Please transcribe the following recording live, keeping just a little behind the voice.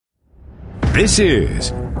This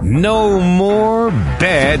is No More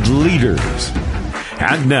Bad Leaders.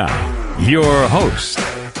 And now, your host,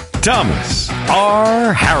 Thomas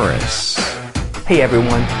R. Harris. Hey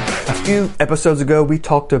everyone. A few episodes ago, we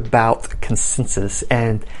talked about consensus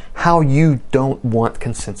and how you don't want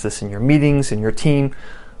consensus in your meetings, in your team,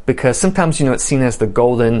 because sometimes, it's seen as the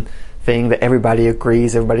golden thing that everybody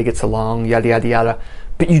agrees, everybody gets along, yada, yada, yada.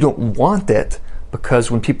 But you don't want it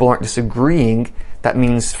because when people aren't disagreeing, that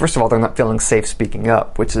means, first of all, they're not feeling safe speaking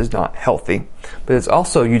up, which is not healthy. But it's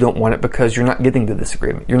also, you don't want it because you're not getting the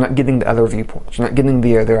disagreement. You're not getting the other viewpoints. You're not getting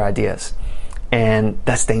the other ideas. And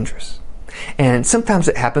that's dangerous. And sometimes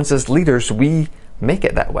it happens as leaders, we make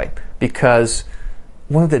it that way. Because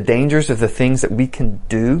one of the dangers of the things that we can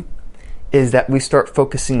do is that we start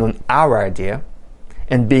focusing on our idea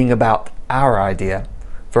and being about our idea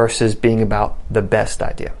versus being about the best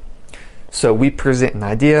idea. So we present an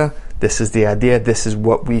idea. This is the idea. This is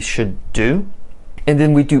what we should do. And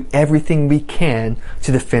then we do everything we can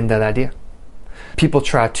to defend that idea. People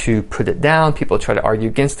try to put it down. People try to argue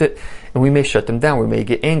against it. And we may shut them down. We may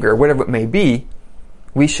get angry or whatever it may be.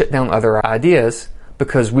 We shut down other ideas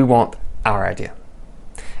because we want our idea.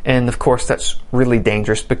 And of course, that's really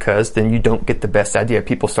dangerous because then you don't get the best idea.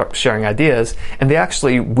 People start sharing ideas, and they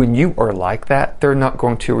actually, when you are like that, they're not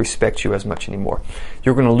going to respect you as much anymore.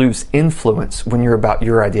 You're going to lose influence when you're about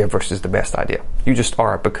your idea versus the best idea. You just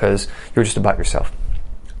are because you're just about yourself.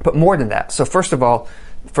 But more than that. So first of all,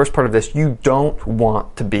 first part of this, you don't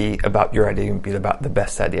want to be about your idea and be about the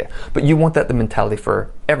best idea. But you want that the mentality for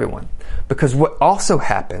everyone. Because what also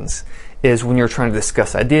happens is when you're trying to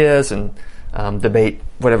discuss ideas and debate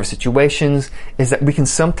whatever situations, is that we can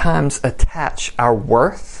sometimes attach our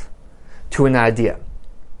worth to an idea,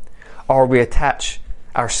 or we attach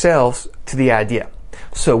ourselves to the idea.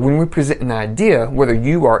 So when we present an idea, whether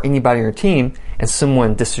you or anybody on your team and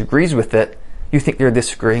someone disagrees with it, you think they're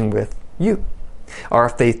disagreeing with you. Or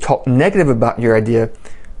if they talk negative about your idea,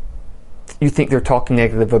 you think they're talking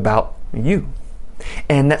negative about you.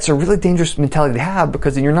 And that's a really dangerous mentality to have,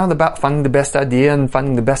 because then you're not about finding the best idea and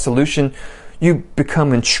finding the best solution. You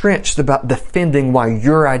become entrenched about defending why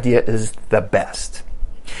your idea is the best.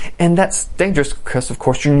 And that's dangerous because, of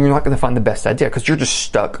course, you're not going to find the best idea because you're just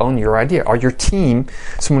stuck on your idea, or your team,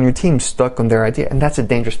 someone on your team stuck on their idea. And that's a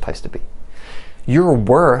dangerous place to be. Your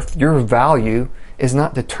worth, your value is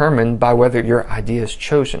not determined by whether your idea is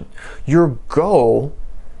chosen. Your goal,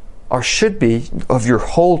 or should be, of your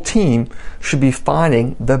whole team should be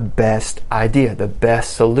finding the best idea, the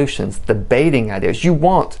best solutions, debating ideas. You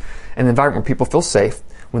want an environment where people feel safe.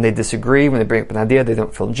 When they disagree, when they bring up an idea, they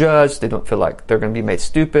don't feel judged. They don't feel like they're going to be made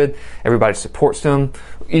stupid. Everybody supports them.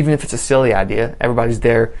 Even if it's a silly idea, everybody's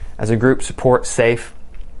there as a group, support, safe.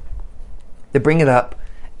 They bring it up,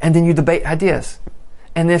 and then you debate ideas.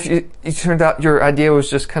 And if it turned out your idea was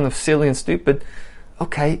just kind of silly and stupid,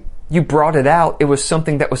 okay, you brought it out. It was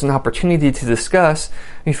something that was an opportunity to discuss,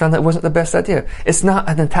 and you found that it wasn't the best idea. It's not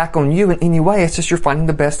an attack on you in any way. It's just you're finding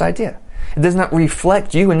the best idea. It does not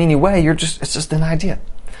reflect you in any way. It's just an idea.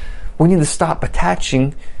 We need to stop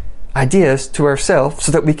attaching ideas to ourselves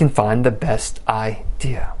so that we can find the best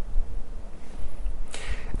idea.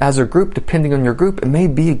 As a group, depending on your group, it may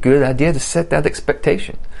be a good idea to set that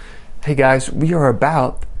expectation. Hey guys, we are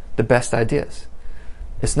about the best ideas.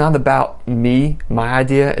 It's not about me, my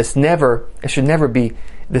idea. It should never be,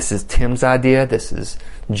 this is Tim's idea, this is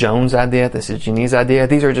Joan's idea, this is Jeannie's idea.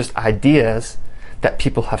 These are just ideas that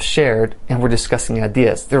people have shared, and we're discussing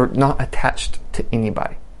ideas. They're not attached to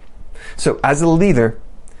anybody. So as a leader,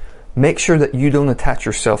 make sure that you don't attach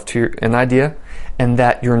yourself to an idea, and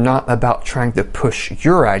that you're not about trying to push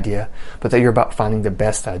your idea, but that you're about finding the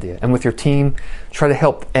best idea. And with your team, try to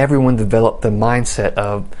help everyone develop the mindset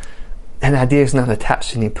of an idea is not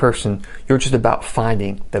attached to any person. You're just about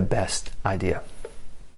finding the best idea.